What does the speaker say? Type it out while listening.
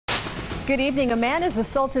Good evening. A man is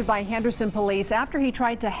assaulted by Henderson police after he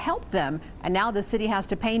tried to help them, and now the city has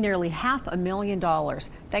to pay nearly $500,000.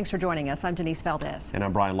 Thanks for joining us. I'm Denise Valdez. And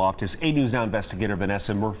I'm Brian Loftus. 8 News Now investigator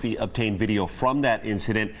Vanessa Murphy obtained video from that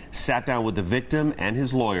incident, sat down with the victim and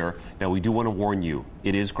his lawyer. Now, we do want to warn you,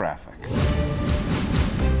 it is graphic.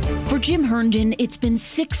 For Jim Herndon, it's been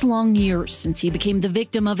 6 long years since he became the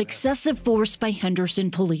victim of excessive force by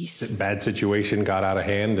Henderson police. This bad situation got out of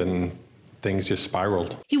hand and things just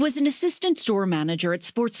spiraled. He was an assistant store manager at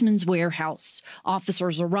Sportsman's Warehouse.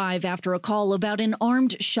 Officers arrive after a call about an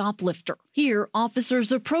armed shoplifter. Here,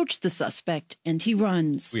 officers approach the suspect and he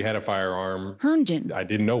runs. We had a firearm. Herndon, I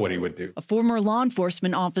didn't know what he would do. a former law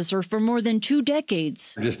enforcement officer for more than 2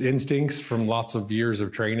 decades, Just instincts from lots of years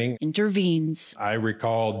of training. intervenes. I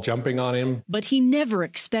recall jumping on him. But he never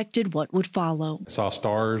expected what would follow. I saw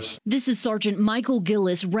stars. This is Sergeant Michael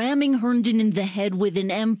Gillis ramming Herndon in the head with an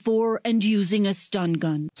M4 and using a stun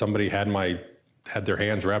gun. Somebody had their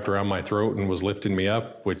hands wrapped around my throat and was lifting me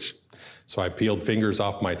up, so I peeled fingers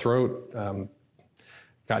off my throat.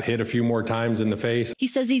 Got hit a few more times in the face. He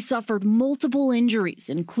says he suffered multiple injuries,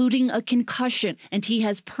 including a concussion, and he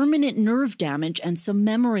has permanent nerve damage and some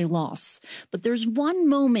memory loss. But there's one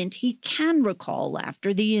moment he can recall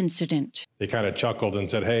after the incident. They kind of chuckled and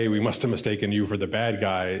said, "Hey, we must have mistaken you for the bad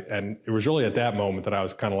guy." And it was really at that moment that I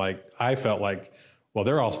felt like, well,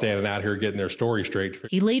 they're all standing out here getting their story straight.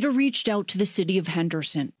 He later reached out to the City of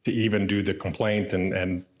Henderson To even do the complaint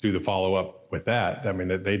and do the follow-up with that. I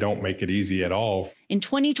mean, they don't make it easy at all. In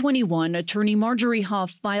 2021, attorney Marjorie Huff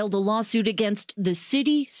filed a lawsuit against the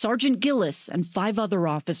city, Sergeant Gillis, and 5 other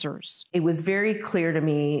officers. It was very clear to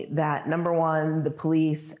me that, number one, the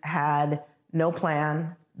police had no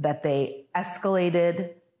plan, that they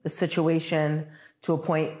escalated the situation to a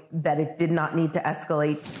point that it did not need to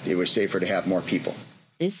escalate. It was safer to have more people.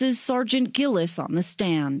 This is Sergeant Gillis on the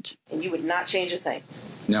stand. And you would not change a thing.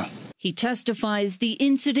 No. He testifies the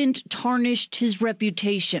incident tarnished his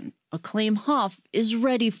reputation, a claim Huff is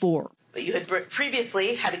ready for. But you had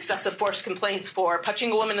previously had excessive force complaints for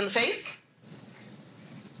punching a woman in the face?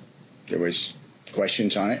 There was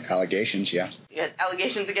questions on it, allegations, yeah. You had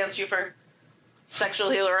allegations against you for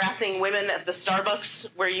sexually harassing women at the Starbucks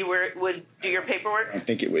where you would do your paperwork? I don't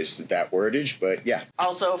think it was that wordage, but yeah.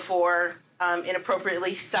 Also for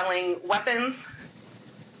inappropriately selling weapons?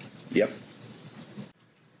 Yep.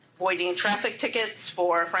 Voiding traffic tickets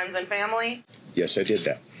for friends and family? Yes, I did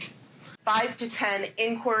that. 5 to 10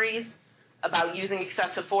 inquiries about using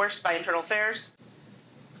excessive force by Internal Affairs?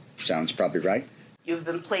 Sounds probably right. You've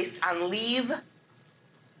been placed on leave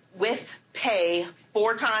with pay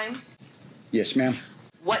 4 times? Yes, ma'am.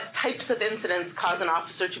 What types of incidents cause an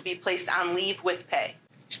officer to be placed on leave with pay?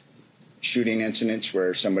 Shooting incidents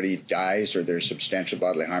where somebody dies or there's substantial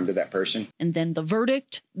bodily harm to that person. And then the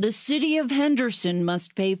verdict, the City of Henderson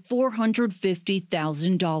must pay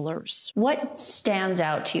 $450,000. What stands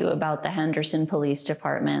out to you about the Henderson Police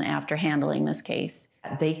Department after handling this case?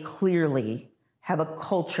 They clearly have a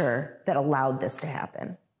culture that allowed this to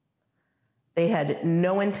happen. They had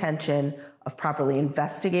no intention of properly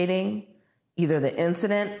investigating either the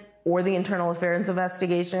incident or the internal affairs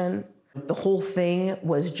investigation. The whole thing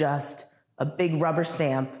was just a big rubber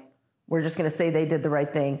stamp. We're just going to say they did the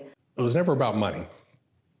right thing. It was never about money.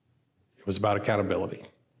 It was about accountability.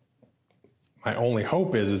 My only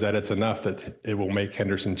hope is that it's enough that it will make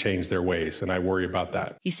Henderson change their ways, and I worry about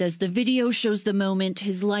that. He says the video shows the moment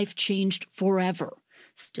his life changed forever.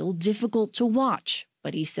 Still difficult to watch,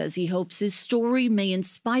 but he says he hopes his story may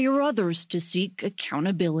inspire others to seek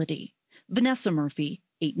accountability. Vanessa Murphy,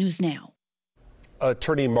 8 News Now.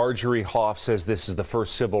 Attorney Marjorie Huff says this is the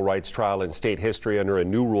first civil rights trial in state history under a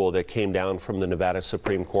new rule that came down from the Nevada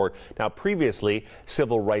Supreme Court. Now, previously,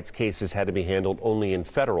 civil rights cases had to be handled only in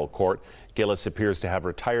federal court. Gillis appears to have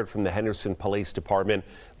retired from the Henderson Police Department.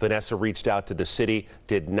 Vanessa reached out to the city,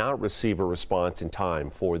 did not receive a response in time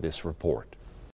for this report.